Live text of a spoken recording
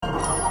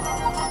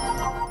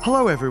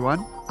Hello,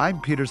 everyone.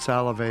 I'm Peter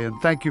Salovey, and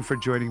thank you for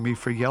joining me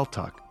for Yale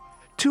Talk.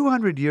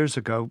 200 years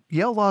ago,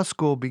 Yale Law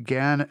School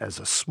began as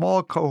a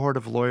small cohort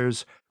of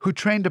lawyers who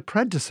trained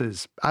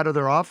apprentices out of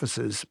their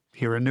offices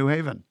here in New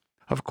Haven.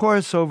 Of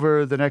course,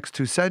 over the next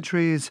 2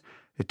 centuries,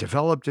 it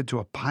developed into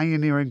a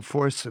pioneering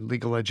force in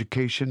legal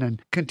education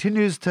and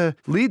continues to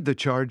lead the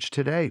charge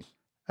today.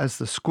 As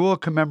the school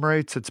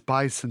commemorates its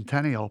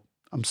bicentennial,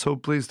 I'm so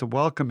pleased to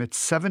welcome its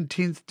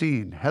 17th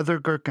dean, Heather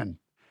Gerken.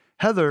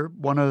 Heather,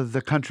 one of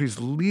the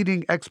country's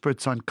leading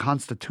experts on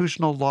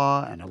constitutional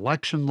law and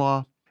election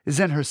law, is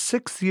in her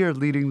 6th year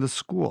leading the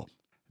school.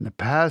 In the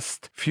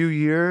past few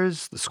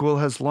years, the school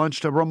has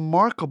launched a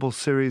remarkable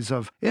series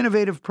of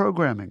innovative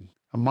programming.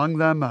 Among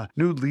them, a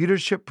new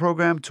leadership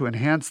program to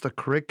enhance the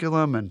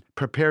curriculum and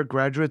prepare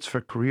graduates for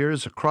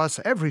careers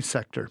across every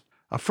sector.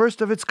 A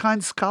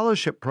first-of-its-kind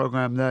scholarship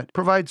program that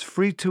provides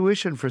free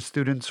tuition for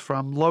students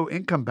from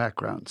low-income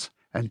backgrounds,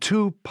 and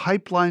 2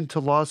 pipeline to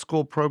law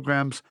school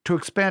programs to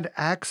expand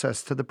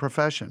access to the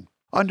profession.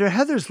 Under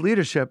Heather's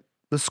leadership,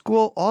 the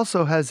school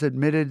also has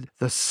admitted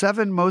the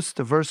 7 most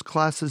diverse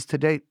classes to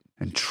date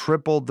and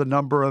tripled the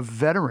number of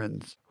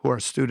veterans who are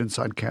students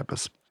on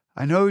campus.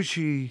 I know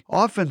she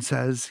often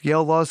says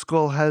Yale Law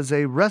School has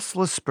a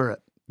restless spirit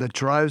that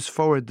drives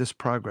forward this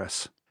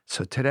progress.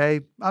 So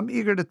today, I'm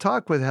eager to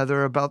talk with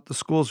Heather about the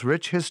school's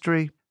rich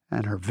history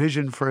and her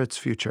vision for its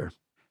future.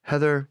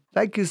 Heather,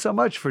 thank you so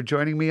much for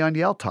joining me on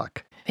Yale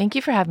Talk. Thank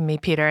you for having me,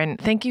 Peter, and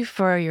thank you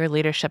for your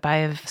leadership. I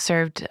have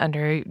served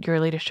under your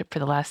leadership for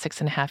the last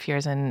 6.5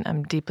 years, and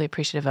I'm deeply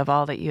appreciative of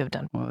all that you have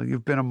done. Well,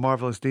 you've been a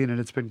marvelous dean, and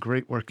it's been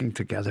great working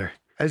together.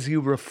 As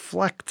you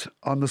reflect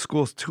on the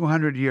school's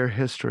 200-year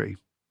history,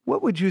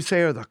 what would you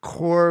say are the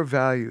core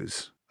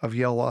values of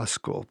Yale Law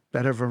School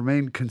that have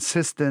remained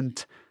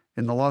consistent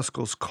in the law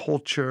school's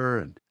culture,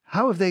 and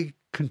how have they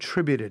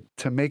contributed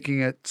to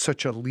making it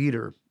such a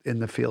leader in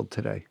the field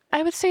today?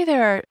 I would say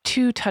there are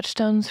 2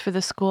 touchstones for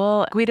the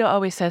school. Guido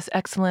always says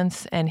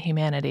excellence and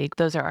humanity.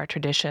 Those are our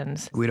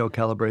traditions. Guido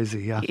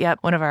Calabresi, yeah. Yep,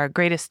 one of our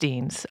greatest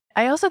deans.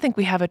 I also think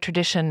we have a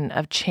tradition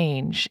of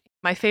change.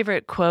 My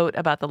favorite quote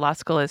about the law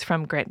school is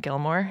from Grant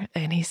Gilmore,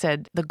 and he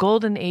said, "The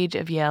golden age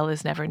of Yale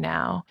is never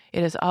now.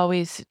 It is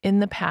always in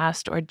the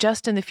past or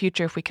just in the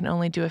future if we can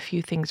only do a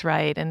few things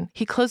right." And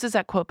he closes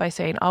that quote by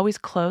saying, "Always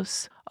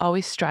close,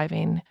 always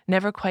striving,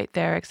 never quite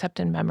there except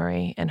in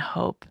memory and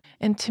hope."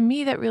 And to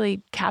me, that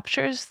really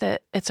captures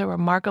that it's a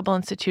remarkable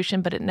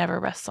institution, but it never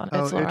rests on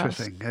its laurels.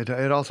 Interesting.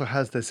 It also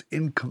has this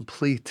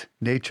incomplete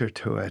nature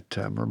to it.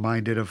 I'm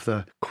reminded of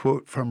the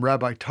quote from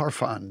Rabbi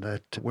Tarfon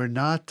that we're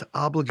not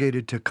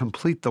obligated to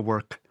complete the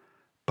work,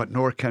 but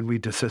nor can we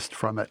desist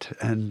from it.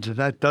 And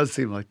that does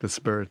seem like the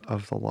spirit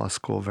of the law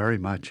school very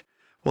much.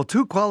 Well,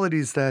 2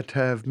 qualities that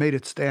have made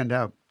it stand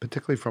out,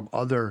 particularly from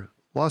other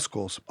law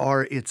schools,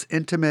 are its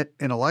intimate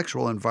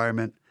intellectual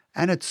environment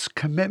and its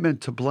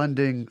commitment to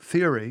blending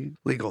theory,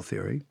 legal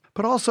theory,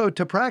 but also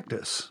to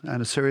practice,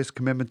 and a serious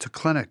commitment to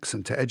clinics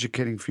and to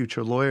educating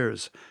future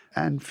lawyers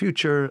and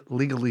future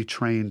legally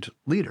trained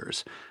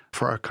leaders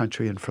for our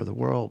country and for the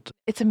world.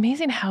 It's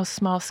amazing how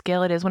small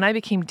scale it is. When I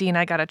became dean,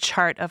 I got a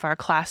chart of our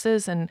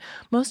classes, and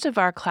most of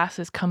our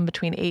classes come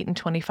between 8 and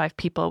 25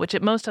 people, which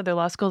at most other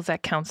law schools,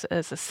 that counts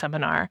as a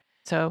seminar.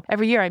 So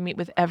every year I meet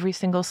with every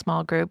single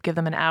small group, give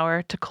them an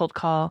hour to cold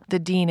call the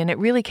dean, and it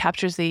really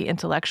captures the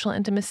intellectual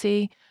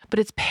intimacy, but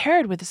it's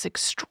paired with this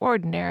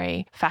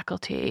extraordinary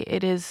faculty.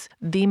 It is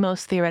the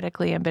most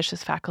theoretically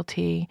ambitious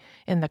faculty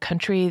in the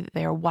country.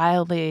 They are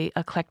wildly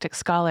eclectic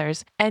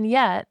scholars, and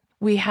yet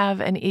we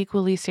have an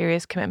equally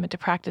serious commitment to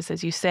practice,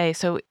 as you say.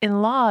 So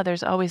in law,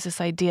 there's always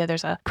this idea,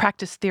 there's a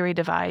practice theory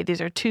divide.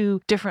 These are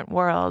 2 different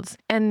worlds.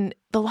 And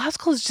the law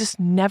school has just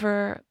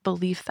never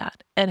believed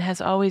that and has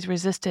always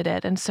resisted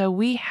it. And so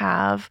we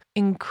have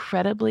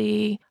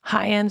incredibly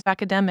high-end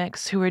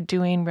academics who are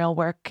doing real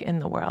work in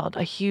the world.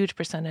 A huge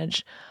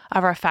percentage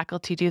of our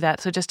faculty do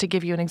that. So just to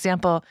give you an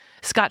example,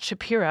 Scott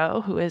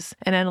Shapiro, who is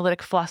an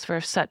analytic philosopher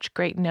of such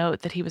great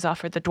note that he was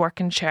offered the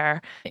Dworkin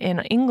Chair in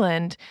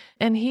England,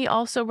 and he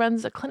also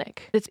runs a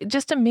clinic. It's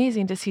just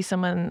amazing to see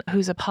someone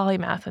who's a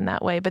polymath in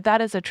that way. But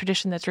that is a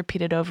tradition that's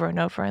repeated over and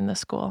over in the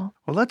school.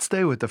 Well, let's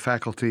stay with the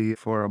faculty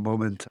for a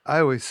moment. I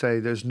always say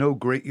there's no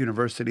great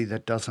university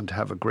that doesn't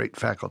have a great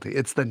faculty.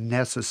 It's the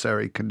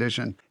necessary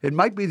condition. It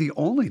might be the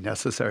only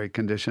necessary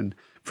condition.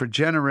 For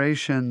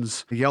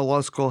generations, Yale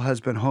Law School has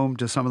been home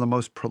to some of the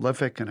most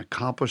prolific and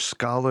accomplished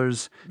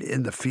scholars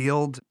in the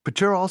field, but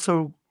you're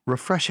also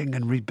refreshing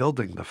and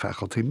rebuilding the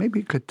faculty. Maybe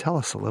you could tell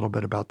us a little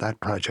bit about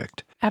that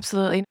project.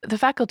 Absolutely. The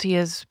faculty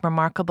is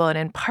remarkable, and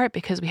in part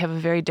because we have a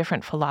very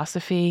different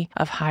philosophy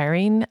of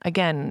hiring.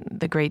 Again,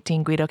 the great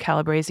Dean Guido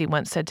Calabresi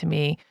once said to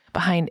me,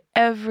 behind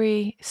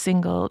every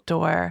single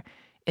door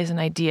is an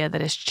idea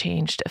that has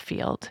changed a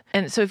field.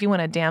 And so if you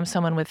want to damn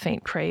someone with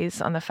faint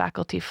praise on the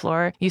faculty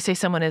floor, you say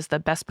someone is the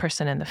best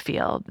person in the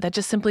field. That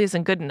just simply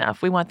isn't good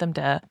enough. We want them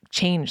to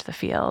change the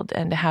field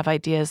and to have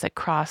ideas that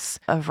cross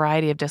a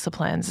variety of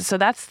disciplines. So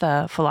that's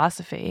the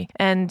philosophy.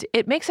 And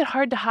it makes it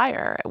hard to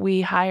hire.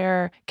 We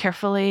hire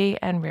carefully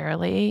and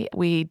rarely.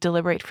 We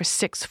deliberate for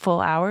 6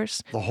 full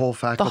hours. The whole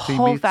faculty The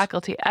whole meets?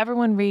 faculty.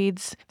 Everyone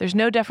reads. There's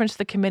no deference to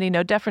the committee,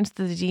 no deference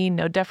to the dean,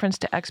 no deference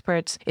to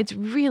experts. It's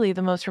really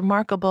the most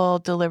remarkable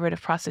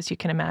deliberative process you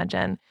can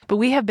imagine. But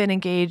we have been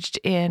engaged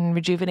in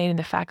rejuvenating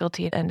the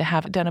faculty and to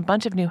have done a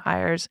bunch of new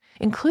hires,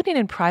 including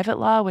in private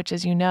law, which,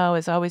 as you know,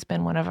 has always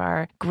been one of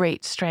our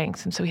great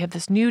strengths. And so we have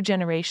this new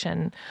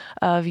generation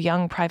of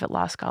young private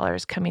law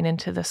scholars coming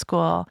into the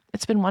school.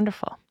 It's been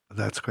wonderful.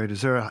 That's great.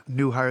 Is there a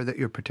new hire that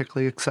you're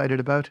particularly excited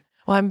about?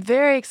 Well, I'm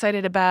very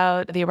excited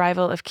about the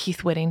arrival of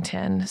Keith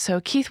Whittington.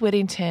 So Keith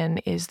Whittington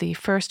is the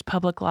first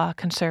public law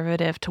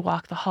conservative to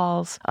walk the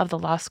halls of the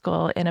law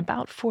school in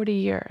about 40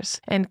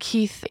 years. And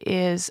Keith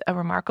is a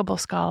remarkable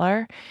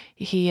scholar.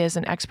 He is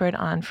an expert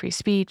on free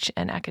speech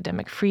and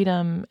academic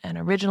freedom and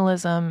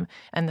originalism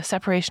and the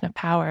separation of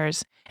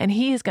powers. And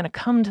he is going to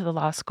come to the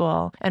law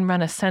school and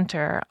run a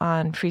center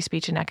on free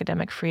speech and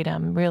academic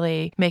freedom,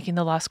 really making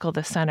the law school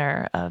the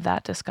center of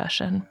that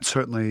discussion.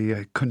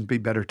 Certainly couldn't be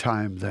better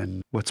time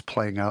than what's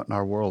playing out in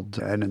our world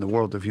and in the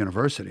world of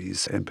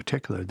universities in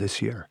particular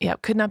this year. Yeah,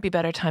 could not be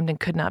better timed and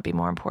could not be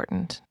more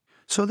important.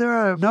 So there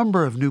are a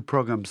number of new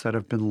programs that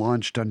have been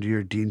launched under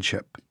your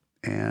deanship,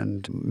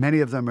 and many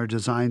of them are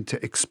designed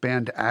to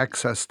expand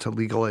access to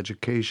legal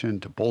education,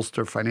 to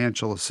bolster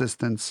financial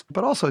assistance,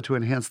 but also to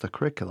enhance the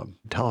curriculum.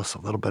 Tell us a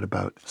little bit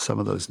about some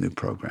of those new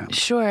programs.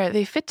 Sure.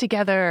 They fit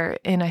together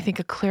in, I think,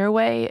 a clear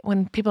way.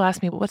 When people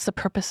ask me, what's the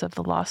purpose of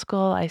the law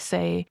school? I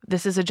say,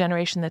 this is a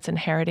generation that's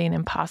inheriting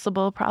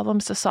impossible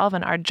problems to solve,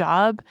 and our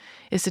job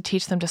is to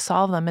teach them to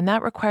solve them. And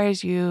that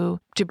requires you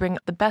to bring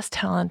the best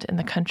talent in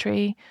the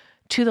country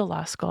to the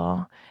law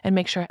school and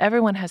make sure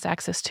everyone has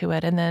access to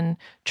it and then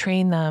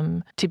train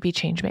them to be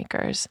change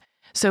makers.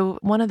 So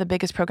one of the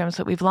biggest programs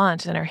that we've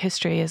launched in our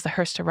history is the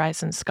Hearst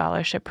Horizons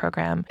Scholarship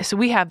Program. So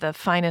we have the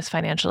finest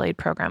financial aid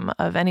program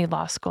of any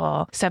law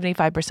school.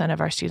 75% of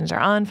our students are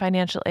on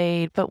financial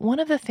aid. But one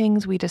of the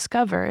things we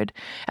discovered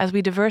as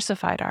we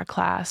diversified our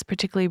class,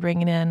 particularly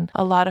bringing in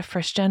a lot of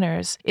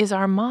first-geners, is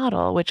our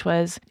model, which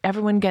was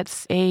everyone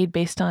gets aid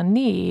based on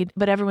need,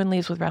 but everyone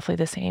leaves with roughly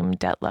the same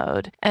debt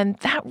load. And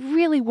that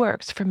really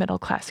works for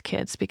middle-class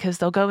kids because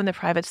they'll go in the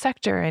private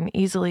sector and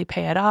easily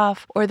pay it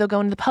off, or they'll go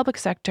into the public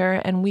sector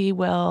and we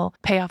will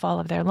pay off all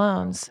of their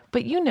loans.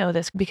 But you know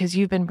this because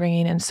you've been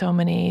bringing in so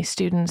many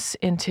students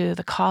into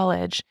the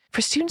college.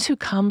 For students who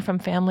come from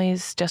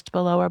families just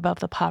below or above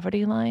the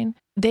poverty line,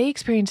 they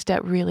experience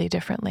debt really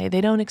differently.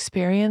 They don't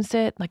experience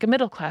it like a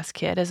middle-class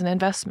kid as an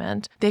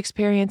investment. They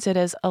experience it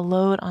as a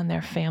load on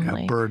their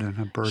family. A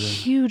burden.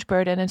 Huge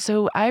burden. And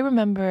so I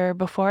remember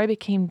before I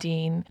became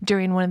dean,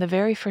 during one of the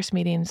very first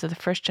meetings of the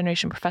first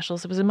generation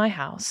professionals, it was in my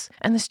house.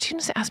 And the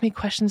students asked me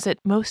questions that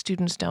most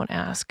students don't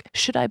ask.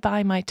 Should I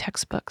buy my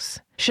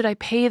textbooks? Should I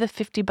pay the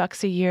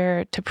 $50 a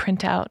year to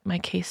print out my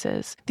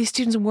cases? These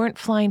students weren't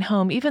flying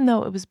home, even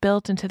though it was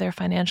built into their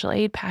financial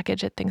aid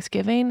package at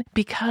Thanksgiving,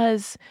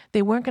 because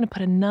they weren't going to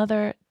put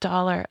another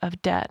dollar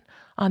of debt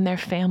on their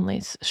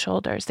family's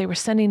shoulders. They were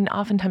sending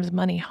oftentimes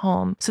money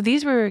home. So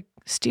these were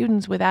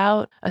students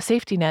without a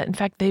safety net. In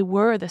fact, they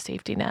were the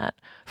safety net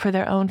for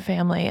their own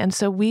family. And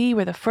so we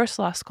were the first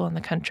law school in the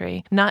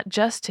country, not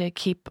just to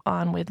keep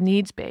on with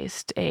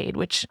needs-based aid,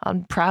 which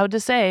I'm proud to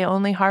say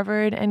only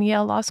Harvard and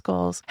Yale law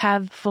schools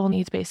have full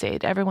needs-based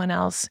aid. Everyone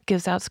else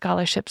gives out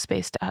scholarships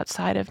based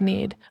outside of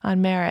need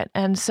on merit.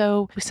 And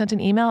so we sent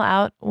an email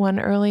out one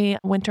early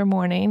winter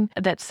morning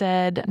that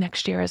said,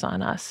 next year is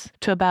on us,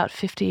 to about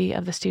 50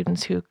 of the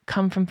students who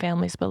come from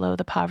families below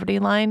the poverty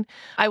line.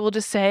 I will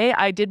just say,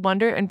 I did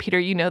wonder, and Peter,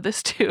 you know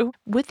this too,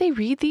 would they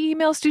read the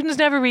email? Students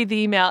never read the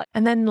email.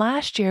 And then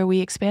last year we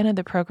expanded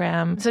the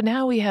program. So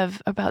now we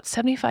have about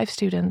 75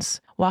 students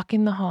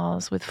walking the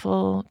halls with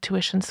full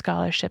tuition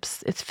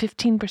scholarships. It's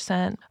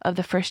 15% of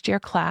the first year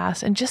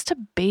class. And just to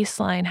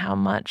baseline how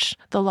much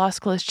the law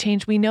school has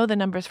changed, we know the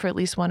numbers for at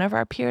least one of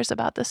our peers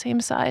about the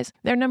same size.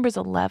 Their number's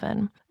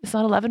 11. It's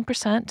not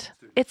 11%.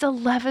 It's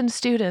 11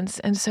 students.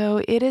 And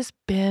so it has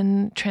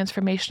been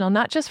transformational,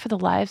 not just for the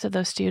lives of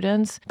those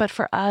students, but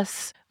for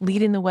us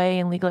leading the way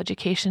in legal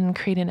education,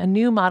 creating a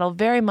new model,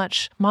 very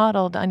much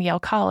modeled on Yale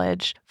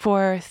College,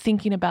 for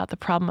thinking about the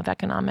problem of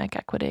economic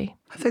equity.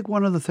 I think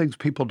one of the things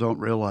people don't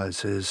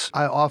realize is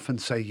I often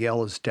say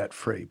Yale is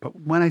debt-free. But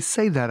when I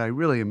say that, I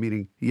really am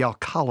meaning Yale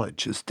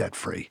College is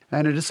debt-free.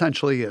 And it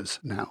essentially is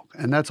now.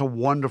 And that's a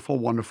wonderful,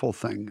 wonderful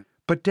thing.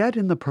 But debt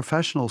in the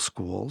professional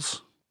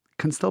schools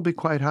can still be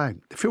quite high.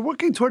 If you're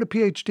working toward a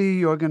PhD,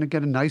 you're going to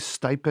get a nice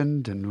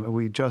stipend, and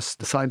we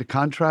just signed a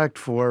contract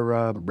for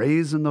a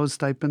raise in those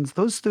stipends.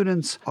 Those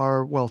students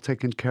are well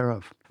taken care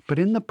of. But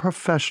in the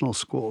professional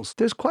schools,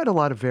 there's quite a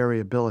lot of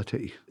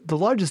variability. The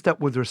largest debt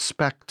with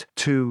respect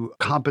to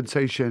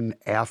compensation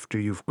after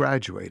you've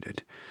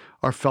graduated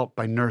are felt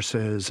by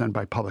nurses and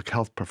by public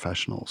health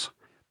professionals.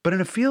 But in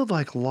a field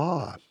like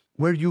law,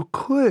 where you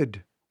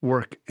could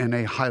work in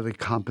a highly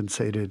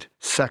compensated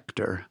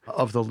sector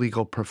of the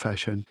legal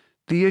profession,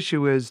 The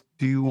issue is,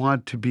 do you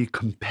want to be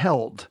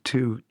compelled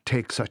to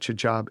take such a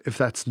job if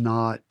that's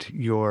not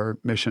your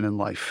mission in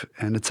life?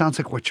 And it sounds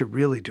like what you're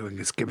really doing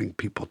is giving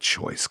people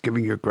choice,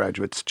 giving your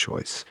graduates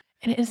choice.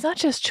 And it's not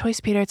just choice,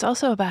 Peter. It's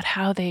also about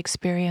how they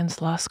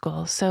experience law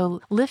school. So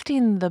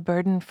lifting the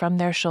burden from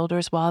their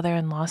shoulders while they're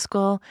in law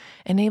school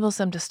enables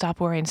them to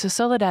stop worrying. So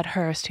Soledad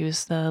Hurst,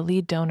 who's the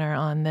lead donor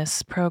on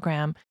this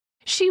program,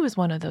 she was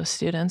one of those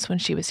students when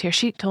she was here.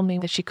 She told me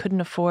that she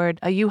couldn't afford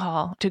a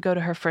U-Haul to go to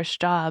her first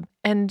job.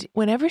 And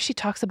whenever she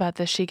talks about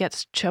this, she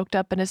gets choked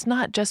up. And it's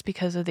not just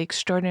because of the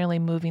extraordinarily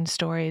moving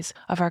stories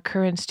of our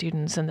current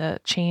students and the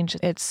change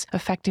it's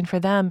affecting for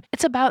them.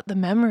 It's about the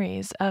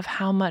memories of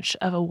how much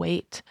of a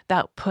weight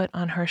that put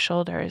on her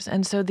shoulders.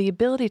 And so the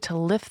ability to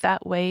lift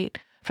that weight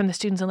from the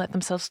students and let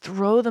themselves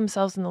throw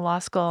themselves in the law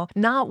school,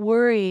 not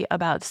worry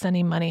about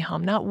sending money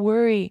home, not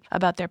worry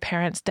about their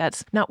parents'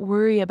 debts, not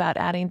worry about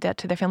adding debt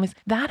to their families.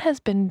 That has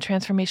been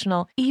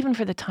transformational even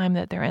for the time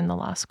that they're in the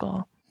law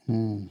school.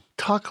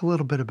 Talk a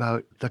little bit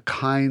about the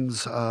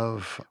kinds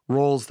of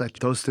roles that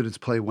those students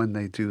play when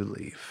they do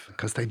leave,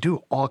 because they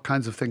do all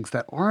kinds of things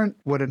that aren't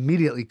what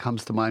immediately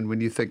comes to mind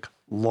when you think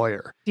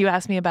lawyer. You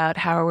asked me about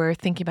how we're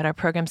thinking about our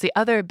programs. The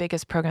other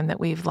biggest program that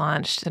we've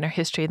launched in our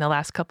history in the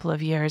last couple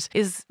of years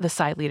is the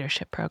Psi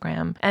Leadership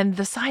Program. And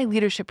the Psi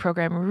Leadership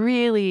Program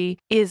really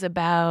is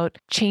about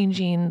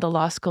changing the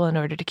law school in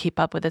order to keep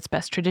up with its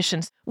best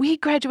traditions. We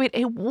graduate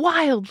a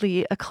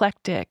wildly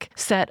eclectic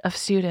set of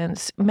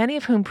students, many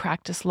of whom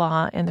practice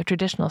law in the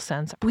traditional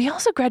sense. We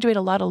also graduate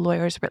a lot of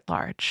lawyers writ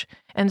large.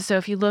 And so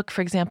if you look,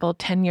 for example,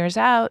 10 years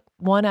out,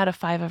 1 out of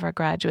 5 of our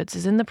graduates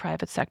is in the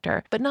private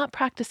sector, but not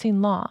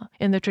practicing law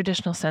in the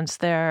traditional sense.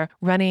 They're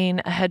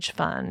running a hedge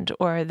fund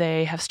or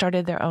they have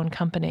started their own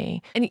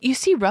company. And you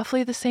see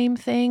roughly the same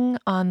thing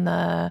on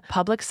the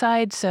public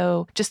side.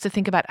 So just to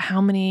think about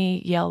how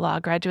many Yale Law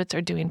graduates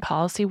are doing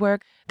policy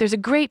work, there's a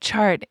great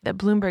chart that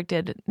Bloomberg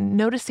did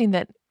noticing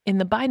that in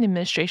the Biden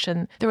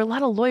administration, there were a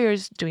lot of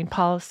lawyers doing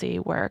policy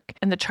work.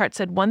 And the chart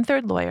said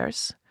 1/3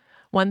 lawyers,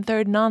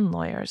 1/3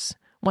 non-lawyers,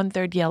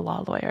 1/3 Yale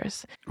Law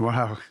lawyers.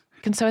 Wow.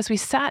 And so as we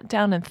sat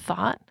down and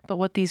thought about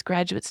what these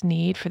graduates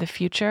need for the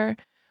future,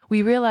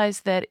 we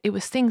realized that it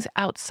was things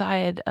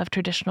outside of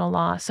traditional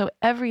law. So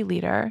every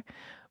leader,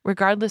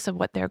 regardless of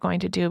what they're going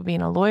to do,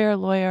 being a lawyer,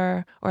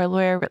 or a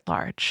lawyer writ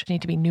large,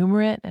 need to be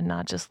numerate and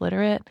not just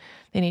literate.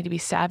 They need to be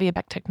savvy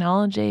about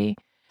technology.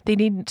 They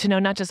need to know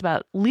not just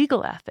about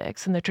legal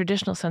ethics in the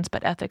traditional sense,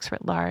 but ethics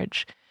writ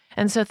large.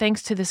 And so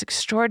thanks to this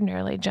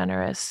extraordinarily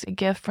generous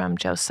gift from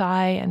Joe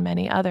Tsai and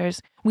many others,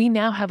 we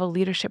now have a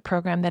leadership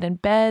program that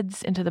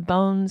embeds into the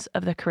bones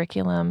of the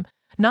curriculum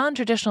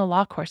non-traditional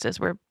law courses.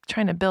 We're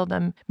trying to build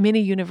a mini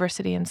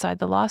university inside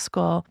the law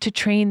school to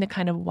train the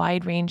kind of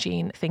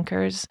wide-ranging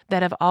thinkers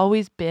that have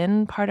always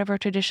been part of our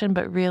tradition,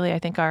 but really I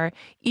think are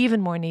even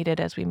more needed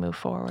as we move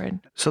forward.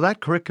 So that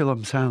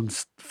curriculum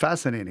sounds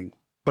fascinating,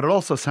 but it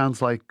also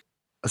sounds like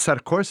a set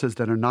of courses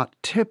that are not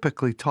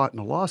typically taught in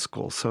a law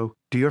school. So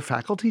do your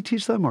faculty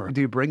teach them, or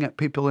do you bring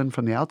people in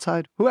from the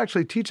outside? Who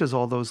actually teaches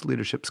all those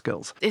leadership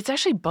skills? It's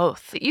actually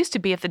both. It used to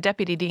be if the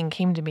deputy dean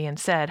came to me and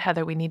said,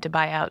 Heather, we need to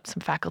buy out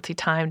some faculty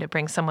time to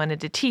bring someone in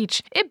to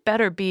teach, it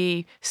better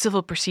be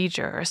civil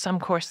procedure or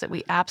some course that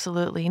we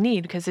absolutely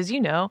need, because as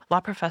you know, law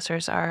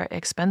professors are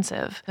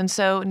expensive. And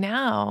so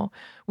now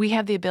we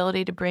have the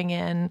ability to bring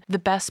in the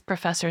best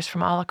professors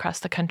from all across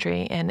the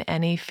country in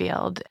any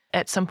field.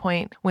 At some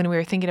point, when we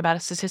were thinking about a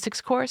statistics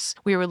course,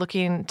 we were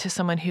looking to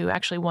someone who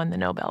actually won the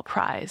Nobel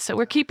Prize. So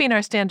we're keeping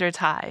our standards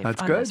high.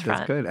 That's on good. this front.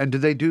 That's good. And do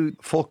they do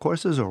full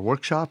courses or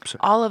workshops?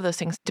 All of those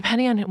things.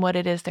 Depending on what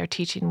it is they're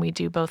teaching, we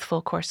do both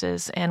full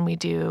courses and we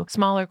do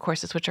smaller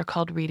courses, which are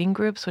called reading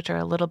groups, which are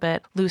a little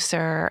bit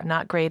looser,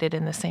 not graded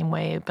in the same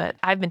way. But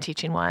I've been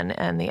teaching one,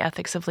 and the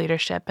ethics of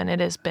leadership, and it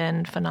has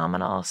been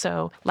phenomenal.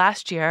 So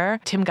last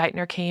year, Tim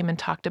Geithner came and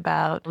talked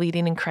about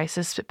leading in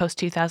crisis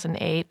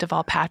post-2008.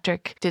 Deval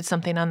Patrick did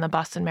something on the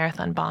Boston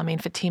Marathon bombing.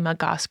 Fatima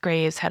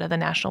Goss-Graves, head of the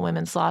National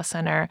Women's Law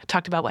Center,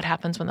 talked about what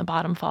happens when the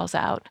bottom falls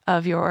out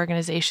of your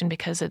organization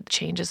because it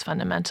changes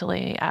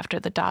fundamentally after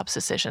the Dobbs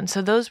decision.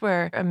 So those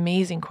were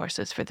amazing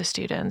courses for the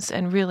students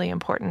and really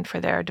important for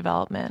their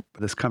development.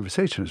 This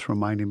conversation is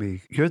reminding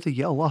me, you're the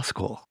Yale Law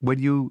School. When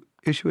you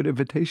issue an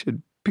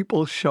invitation,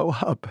 people show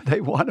up. They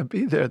want to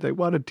be there. They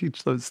want to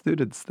teach those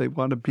students. They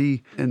want to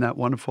be in that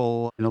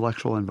wonderful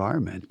intellectual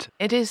environment.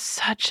 It is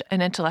such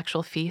an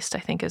intellectual feast, I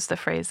think is the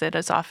phrase that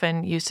is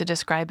often used to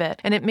describe it.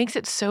 And it makes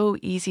it so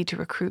easy to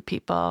recruit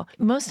people.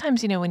 Most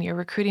times, when you're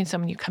recruiting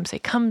someone, you say,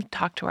 come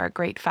talk to our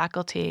great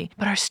faculty.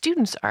 But our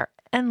students are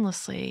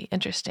endlessly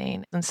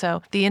interesting. And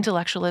so the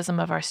intellectualism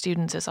of our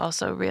students is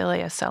also really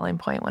a selling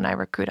point when I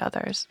recruit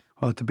others.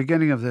 Well, at the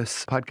beginning of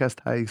this podcast,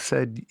 I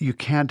said you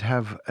can't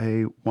have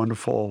a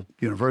wonderful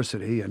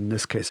university, in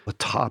this case, a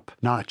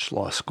top-notch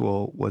law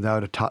school,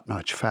 without a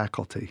top-notch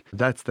faculty.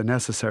 That's the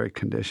necessary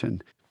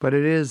condition. But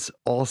it is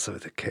also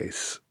the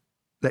case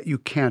that you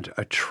can't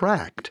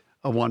attract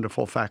a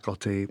wonderful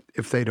faculty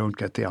if they don't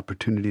get the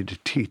opportunity to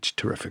teach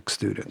terrific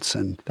students.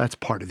 And that's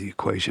part of the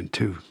equation,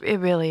 too. It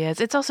really is.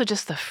 It's also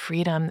just the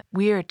freedom.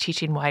 We are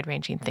teaching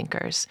wide-ranging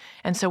thinkers.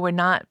 And so we're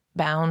not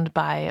bound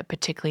by a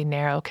particularly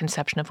narrow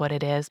conception of what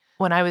it is.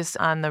 When I was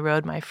on the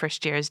road my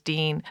first year as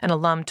dean, an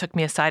alum took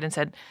me aside and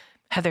said,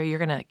 Heather, you're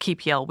going to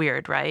keep Yale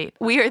weird, right?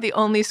 We are the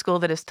only school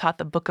that has taught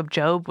the Book of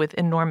Job with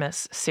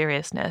enormous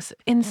seriousness.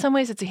 In some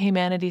ways, it's a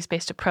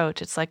humanities-based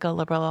approach. It's like a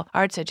liberal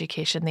arts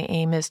education. The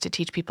aim is to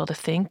teach people to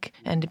think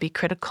and to be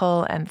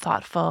critical and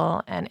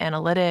thoughtful and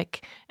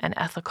analytic and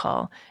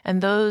ethical.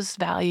 And those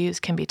values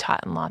can be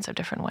taught in lots of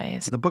different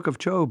ways. The Book of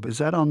Job, is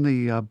that on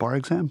the bar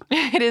exam?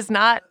 It is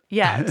not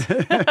yet.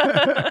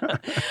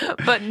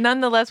 But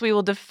nonetheless, we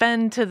will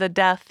defend to the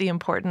death the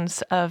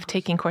importance of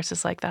taking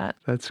courses like that.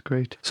 That's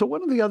great. So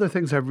one of the other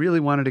things I really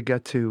wanted to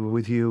get to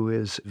with you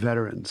is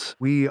veterans.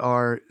 We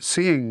are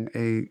seeing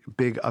a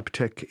big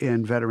uptick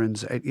in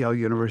veterans at Yale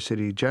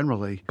University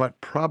generally, but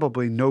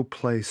probably no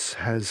place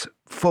has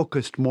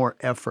focused more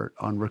effort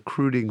on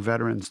recruiting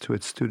veterans to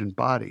its student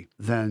body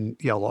than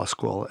Yale Law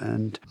School.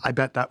 And I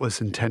bet that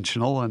was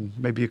intentional, and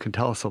maybe you can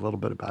tell us a little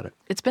bit about it.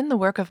 It's been the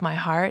work of my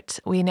heart.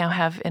 We now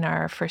have in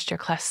our first year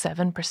class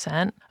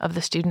 7% of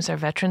the students are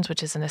veterans,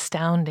 which is an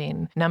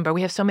astounding number.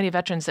 We have so many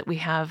veterans that we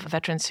have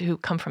veterans who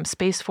come from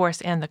Space Force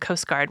and the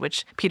Coast Guard,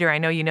 which, Peter, I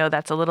know you know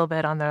that's a little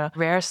bit on the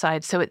rare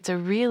side. So it's a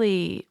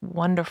really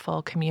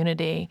wonderful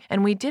community.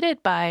 And we did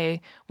it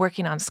by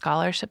working on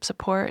scholarship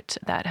support.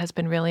 That has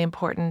been really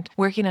important.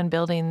 Working on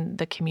building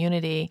the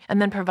community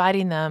and then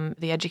providing them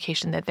the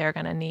education that they're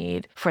going to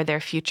need for their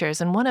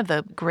futures. And one of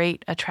the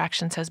great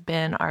attractions has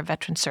been our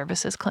Veteran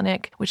Services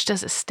Clinic, which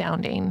does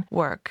astounding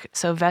work.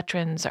 So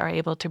veterans are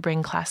able to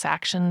bring class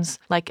actions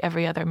like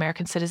every other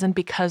American citizen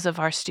because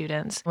of our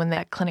students. When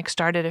that clinic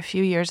started a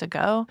few years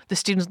ago, the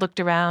students looked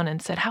around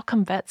and said, how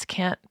come vets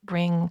can't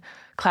bring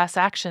class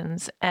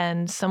actions?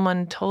 And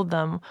someone told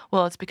them,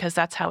 well, it's because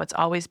that's how it's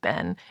always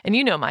been. And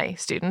you know my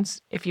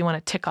students, if you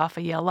want to tick off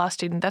a Yale Law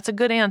student, that's a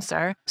good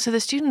answer. So the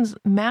students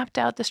mapped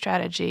out the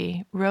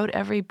strategy, wrote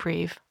every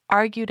brief,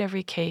 argued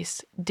every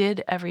case,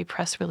 did every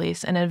press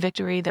release, and a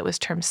victory that was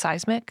termed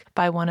seismic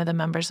by one of the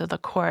members of the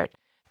court.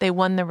 They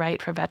won the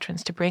right for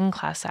veterans to bring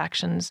class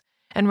actions.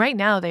 And right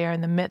now, they are in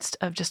the midst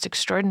of just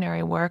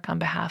extraordinary work on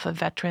behalf of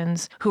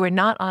veterans who are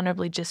not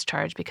honorably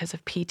discharged because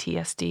of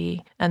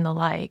PTSD and the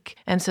like.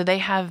 And so they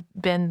have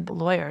been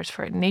lawyers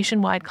for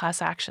nationwide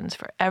class actions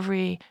for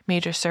every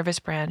major service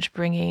branch,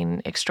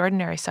 bringing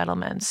extraordinary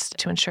settlements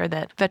to ensure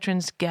that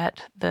veterans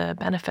get the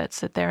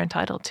benefits that they're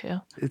entitled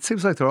to. It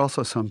seems like there are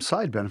also some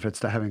side benefits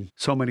to having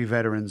so many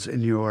veterans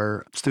in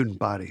your student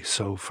body.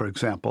 So, for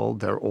example,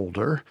 they're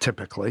older,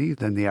 typically,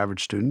 than the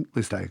average student, at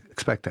least I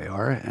expect they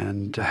are,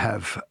 and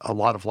have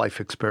a lot of life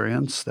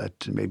experience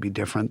that may be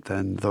different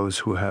than those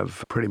who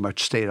have pretty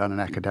much stayed on an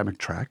academic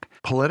track.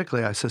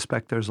 Politically, I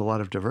suspect there's a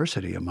lot of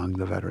diversity among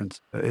the veterans.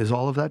 Is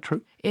all of that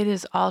true? It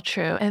is all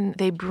true. And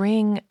they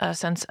bring a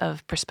sense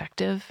of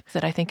perspective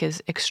that I think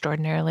is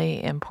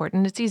extraordinarily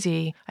important. It's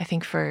easy, I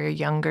think, for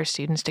younger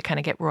students to kind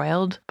of get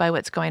roiled by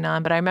what's going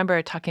on. But I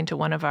remember talking to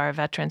one of our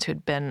veterans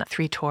who'd been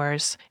 3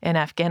 tours in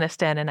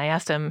Afghanistan, and I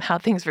asked him how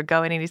things were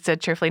going, and he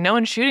said cheerfully, "No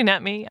one's shooting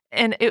at me."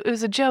 And it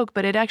was a joke,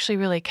 but it actually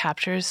really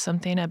captures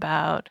something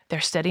about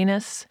their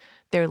steadiness,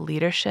 their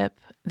leadership,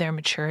 their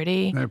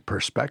maturity. Their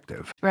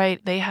perspective.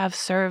 Right. They have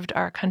served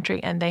our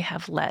country and they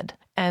have led.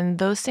 And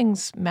those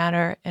things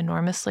matter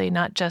enormously,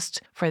 not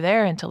just for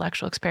their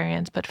intellectual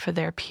experience, but for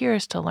their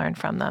peers to learn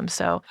from them.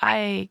 So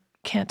I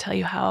can't tell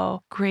you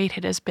how great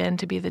it has been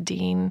to be the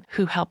dean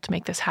who helped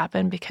make this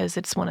happen, because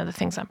it's one of the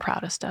things I'm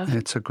proudest of.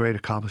 It's a great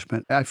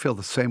accomplishment. I feel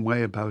the same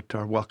way about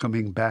our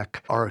welcoming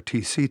back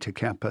ROTC to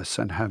campus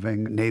and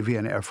having Navy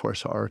and Air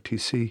Force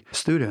ROTC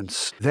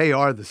students. They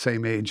are the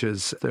same age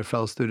as their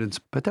fellow students,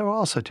 but they're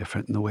also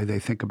different in the way they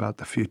think about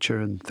the future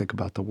and think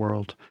about the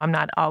world. I'm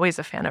not always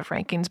a fan of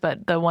rankings,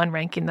 but the one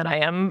ranking that I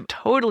am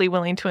totally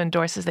willing to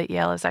endorse is that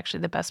Yale is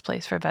actually the best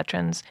place for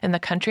veterans in the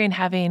country, and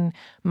having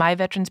my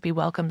veterans be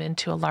welcomed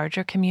into a larger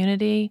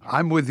community.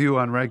 I'm with you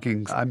on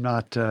rankings. I'm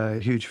not a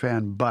huge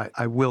fan, but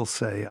I will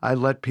say I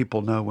let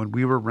people know when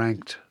we were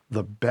ranked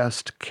the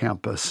best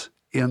campus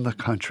in the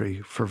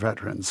country for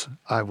veterans,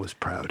 I was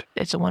proud.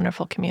 It's a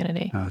wonderful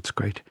community. Oh, it's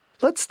great.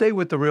 Let's stay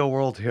with the real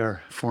world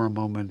here for a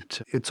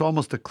moment. It's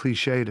almost a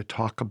cliche to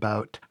talk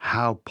about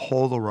how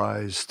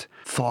polarized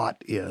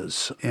thought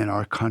is in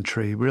our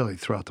country, really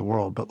throughout the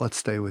world. But let's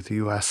stay with the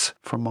U.S.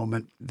 for a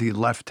moment. The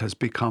left has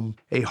become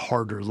a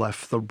harder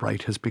left. The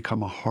right has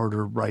become a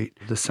harder right.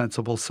 The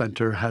sensible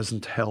center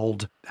hasn't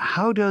held.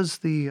 How does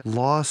the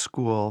law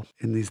school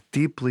in these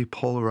deeply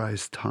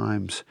polarized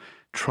times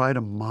try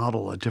to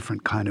model a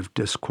different kind of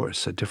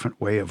discourse, a different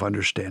way of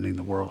understanding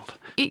the world?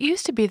 It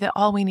used to be that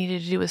all we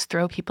needed to do was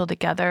throw people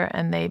together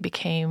and they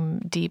became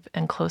deep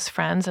and close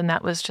friends. And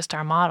that was just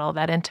our model,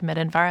 that intimate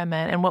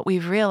environment. And what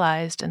we've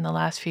realized in the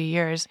last few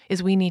years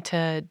is we need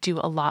to do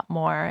a lot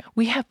more.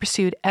 We have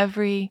pursued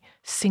every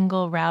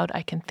single route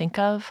I can think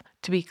of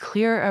to be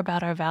clear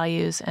about our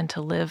values and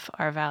to live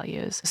our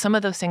values. Some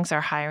of those things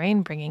are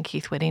hiring, bringing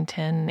Keith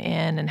Whittington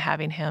in and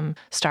having him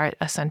start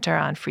a center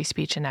on free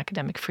speech and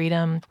academic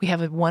freedom. We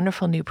have a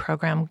wonderful new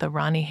program, the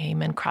Ronnie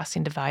Heyman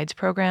Crossing Divides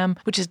program,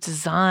 which is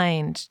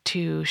designed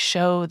to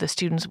show the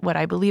students what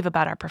I believe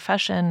about our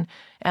profession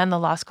and the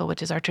law school,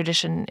 which is our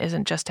tradition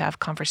isn't just to have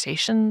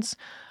conversations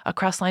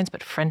across lines,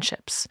 but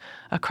friendships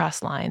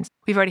across lines.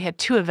 We've already had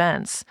 2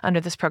 events under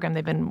this program.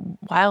 They've been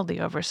wildly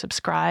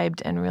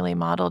oversubscribed and really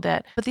modeled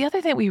it. But the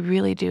other thing we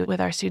really do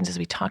with our students is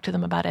we talk to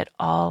them about it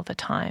all the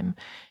time.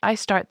 I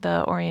start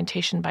the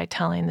orientation by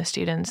telling the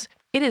students,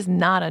 it is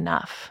not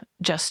enough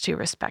just to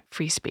respect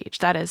free speech.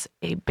 That is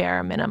a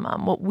bare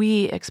minimum. What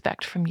we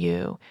expect from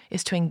you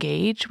is to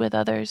engage with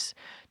others,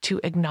 to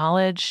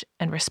acknowledge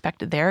and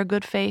respect their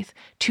good faith,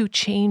 to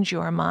change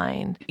your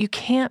mind. You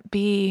can't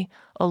be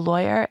a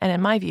lawyer, and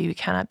in my view, you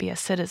cannot be a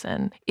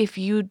citizen if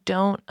you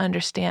don't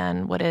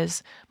understand what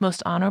is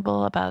most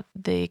honorable about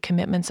the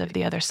commitments of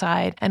the other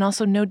side, and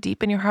also know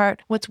deep in your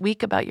heart what's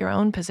weak about your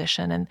own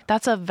position. And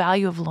that's a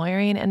value of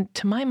lawyering. And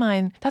to my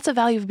mind, that's a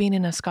value of being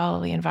in a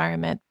scholarly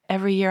environment.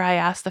 Every year I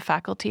ask the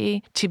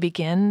faculty to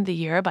begin the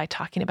year by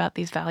talking about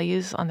these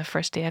values on the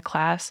first day of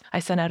class. I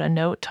send out a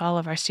note to all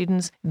of our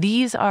students.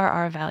 These are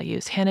our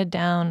values handed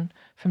down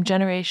from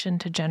generation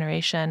to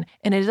generation,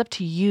 and it is up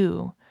to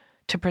you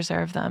to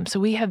preserve them. So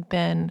we have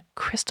been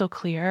crystal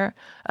clear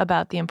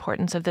about the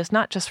importance of this,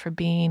 not just for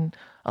being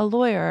a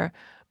lawyer,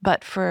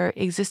 but for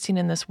existing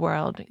in this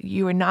world.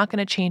 You are not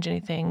going to change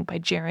anything by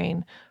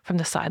jeering from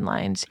the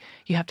sidelines.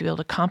 You have to be able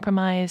to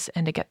compromise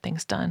and to get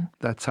things done.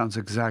 That sounds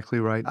exactly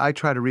right. I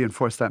try to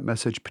reinforce that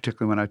message,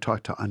 particularly when I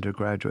talk to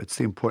undergraduates,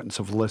 the importance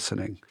of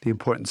listening, the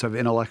importance of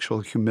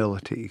intellectual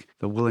humility,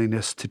 the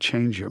willingness to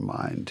change your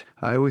mind.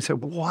 I always say,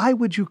 why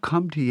would you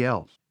come to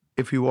Yale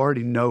if you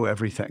already know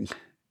everything?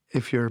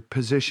 If your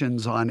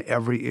positions on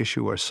every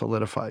issue are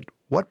solidified?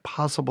 What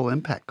possible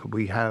impact could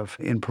we have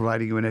in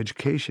providing you an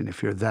education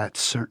if you're that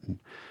certain?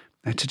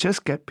 And to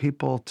just get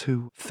people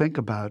to think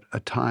about a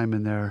time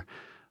in their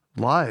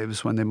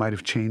lives when they might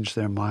have changed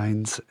their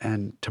minds,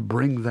 and to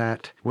bring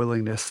that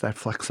willingness, that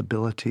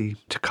flexibility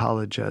to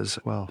college as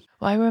well.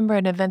 Well, I remember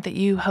an event that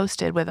you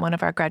hosted with one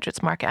of our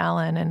graduates, Mark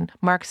Allen, and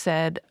Mark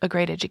said, a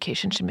great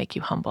education should make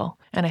you humble.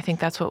 And I think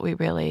that's what we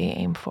really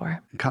aim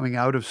for. Coming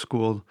out of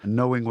school,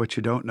 knowing what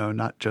you don't know,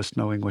 not just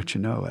knowing what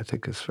you know, I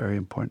think is very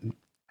important.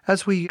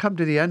 As we come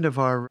to the end of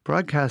our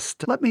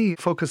broadcast, let me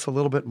focus a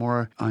little bit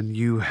more on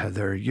you,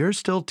 Heather. You're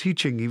still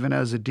teaching, even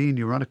as a dean.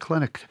 You run a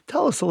clinic.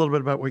 Tell us a little bit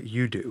about what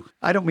you do.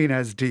 I don't mean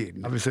as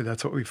dean. Obviously,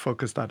 that's what we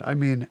focused on. I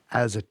mean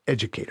as an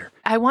educator.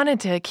 I wanted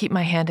to keep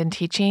my hand in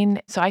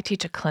teaching, so I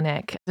teach a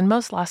clinic. In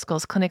most law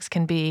schools, clinics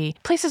can be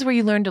places where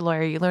you learn to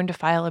lawyer, you learn to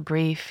file a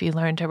brief, you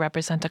learn to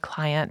represent a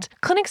client.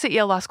 Clinics at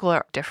Yale Law School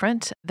are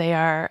different. They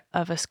are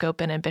of a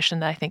scope and ambition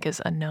that I think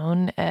is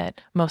unknown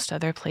at most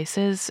other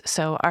places.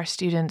 So our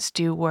students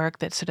do work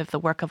that's sort of the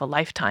work of a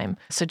lifetime.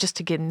 So just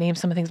to name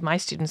some of the things my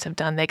students have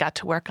done, they got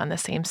to work on the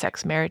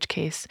same-sex marriage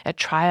case at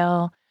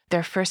trial.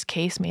 Their first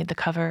case made the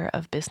cover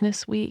of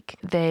Business Week.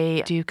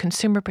 They do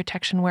consumer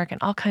protection work and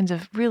all kinds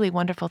of really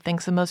wonderful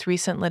things. The most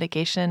recent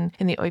litigation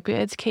in the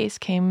opioids case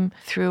came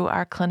through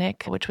our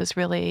clinic, which was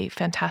really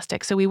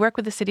fantastic. So we work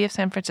with the city of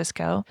San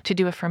Francisco to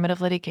do affirmative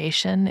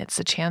litigation. It's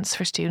a chance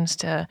for students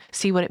to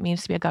see what it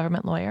means to be a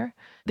government lawyer.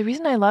 The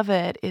reason I love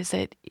it is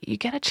that you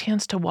get a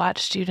chance to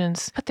watch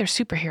students put their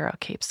superhero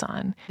capes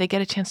on. They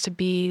get a chance to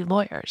be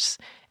lawyers.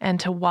 And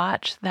to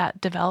watch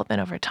that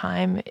development over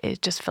time,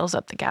 it just fills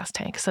up the gas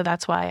tank. So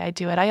that's why I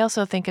do it. I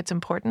also think it's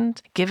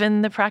important,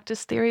 given the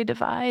practice theory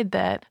divide,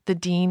 that the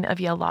dean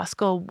of Yale Law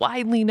School,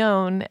 widely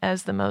known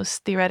as the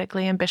most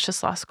theoretically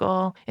ambitious law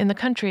school in the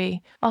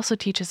country, also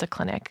teaches a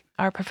clinic.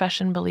 Our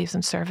profession believes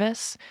in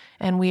service,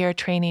 and we are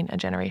training a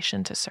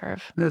generation to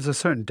serve. There's a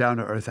certain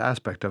down-to-earth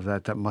aspect of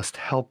that must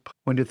help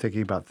when you're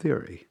thinking about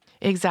theory.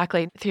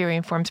 Exactly. Theory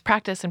informs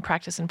practice, and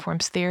practice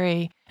informs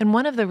theory. And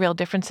one of the real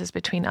differences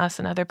between us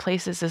and other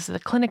places is the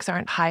clinics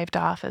aren't hived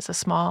off as a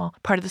small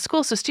part of the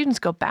school. So students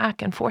go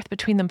back and forth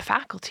between them.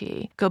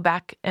 Faculty go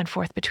back and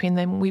forth between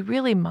them. We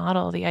really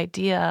model the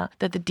idea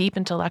that the deep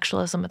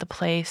intellectualism of the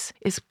place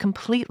is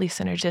completely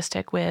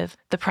synergistic with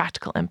the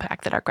practical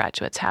impact that our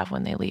graduates have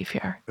when they leave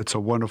here. It's a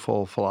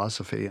wonderful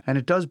philosophy. And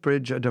it does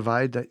bridge a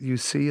divide that you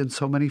see in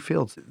so many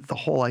fields. The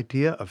whole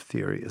idea of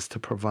theory is to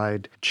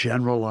provide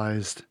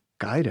generalized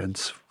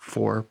guidance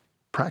for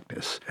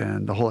practice.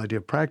 And the whole idea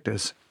of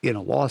practice in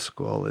a law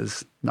school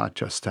is not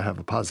just to have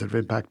a positive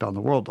impact on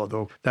the world,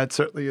 although that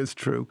certainly is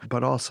true,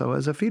 but also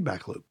as a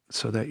feedback loop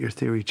so that your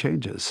theory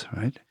changes,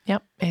 right?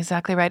 Yep,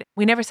 exactly right.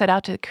 We never set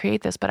out to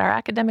create this, but our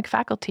academic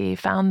faculty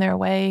found their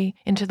way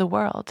into the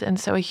world. And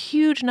so a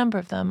huge number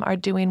of them are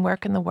doing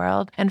work in the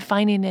world and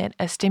finding it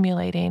as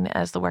stimulating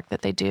as the work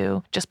that they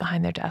do just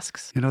behind their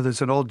desks. You know,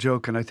 there's an old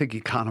joke, and I think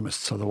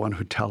economists are the one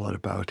who tell it,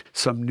 about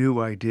some new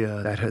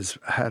idea that has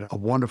had a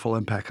wonderful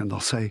impact. And they'll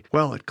say,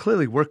 well, it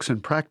clearly works in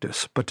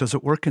practice, but does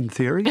it work in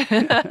theory?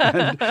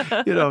 And,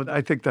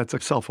 I think that's a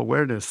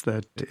self-awareness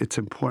that it's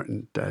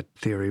important that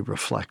theory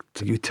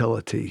reflect utility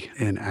utility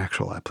in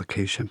actual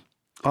application.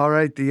 All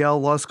right, the Yale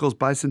Law School's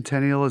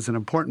bicentennial is an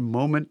important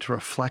moment to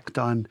reflect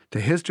on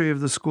the history of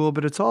the school,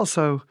 but it's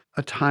also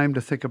a time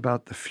to think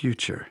about the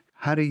future.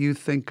 How do you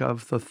think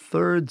of the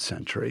third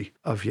century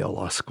of Yale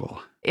Law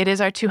School? It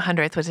is our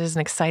 200th, which is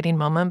an exciting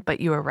moment,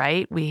 but you are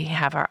right. We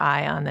have our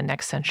eye on the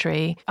next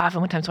century.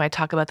 Oftentimes when I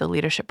talk about the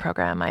leadership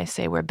program, I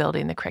say we're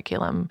building the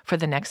curriculum for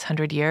the next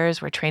 100 years.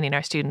 We're training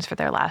our students for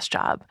their last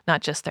job,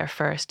 not just their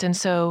first. And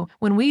so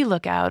when we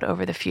look out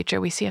over the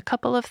future, we see a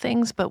couple of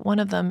things, but one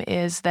of them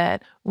is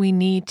that we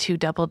need to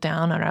double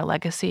down on our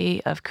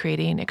legacy of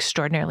creating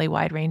extraordinarily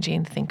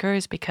wide-ranging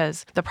thinkers,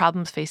 because the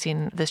problems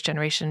facing this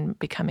generation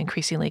become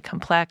increasingly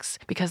complex,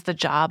 because the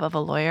job of a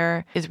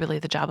lawyer is really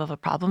the job of a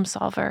problem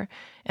solver.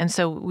 And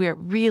so we're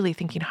really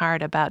thinking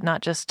hard about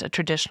not just a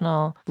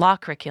traditional law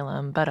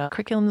curriculum, but a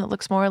curriculum that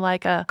looks more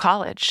like a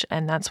college.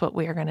 And that's what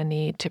we are going to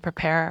need to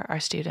prepare our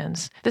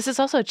students. This is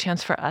also a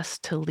chance for us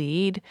to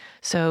lead.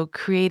 So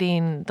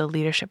creating the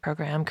leadership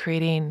program,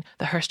 creating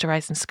the Hearst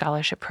Horizon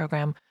Scholarship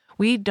Program,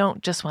 we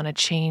don't just want to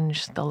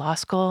change the law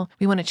school,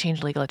 we want to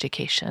change legal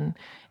education.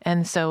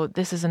 And so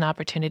this is an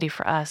opportunity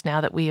for us, now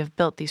that we have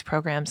built these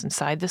programs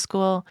inside the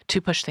school, to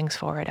push things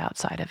forward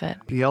outside of it.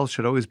 Yale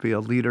should always be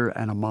a leader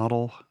and a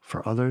model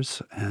for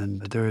others,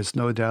 and there is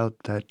no doubt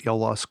that Yale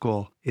Law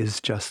School is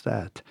just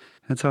that.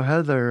 And so,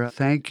 Heather,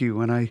 thank you.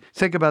 When I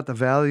think about the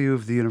value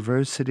of the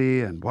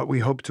university and what we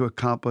hope to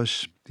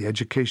accomplish, the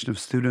education of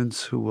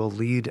students who will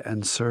lead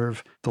and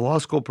serve, the law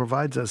school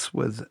provides us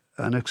with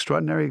an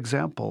extraordinary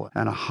example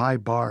and a high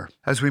bar.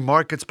 As we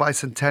mark its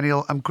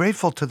bicentennial, I'm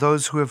grateful to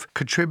those who have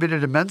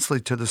contributed immensely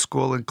to the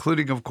school,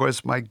 including, of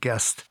course, my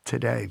guest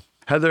today.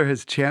 Heather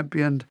has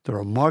championed the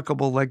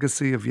remarkable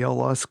legacy of Yale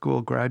Law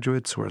School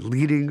graduates who are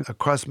leading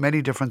across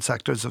many different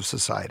sectors of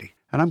society.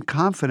 And I'm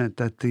confident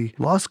that the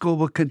law school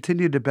will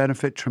continue to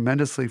benefit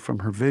tremendously from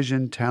her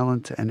vision,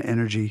 talent, and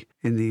energy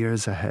in the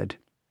years ahead.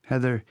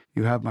 Heather,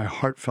 you have my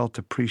heartfelt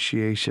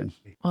appreciation.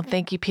 Well,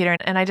 thank you, Peter.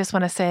 And I just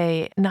want to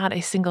say, not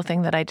a single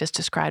thing that I just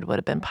described would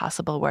have been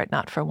possible were it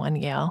not for One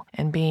Yale.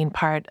 And being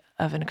part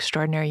of an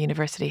extraordinary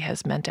university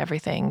has meant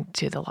everything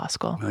to the law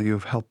school. Well,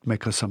 you've helped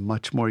make us a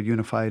much more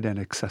unified and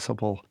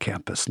accessible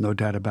campus, no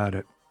doubt about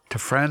it. To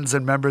friends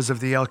and members of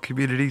the Yale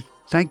community,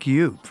 thank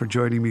you for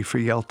joining me for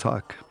Yale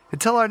Talk.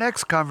 Until our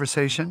next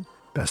conversation,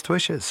 best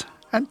wishes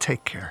and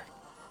take care.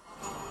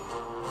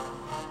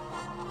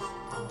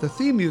 The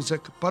theme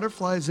music,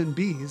 Butterflies and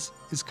Bees,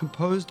 is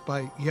composed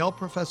by Yale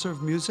Professor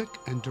of Music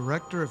and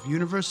Director of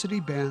University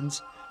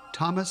Bands,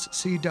 Thomas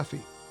C.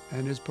 Duffy,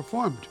 and is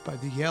performed by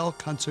the Yale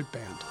Concert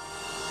Band.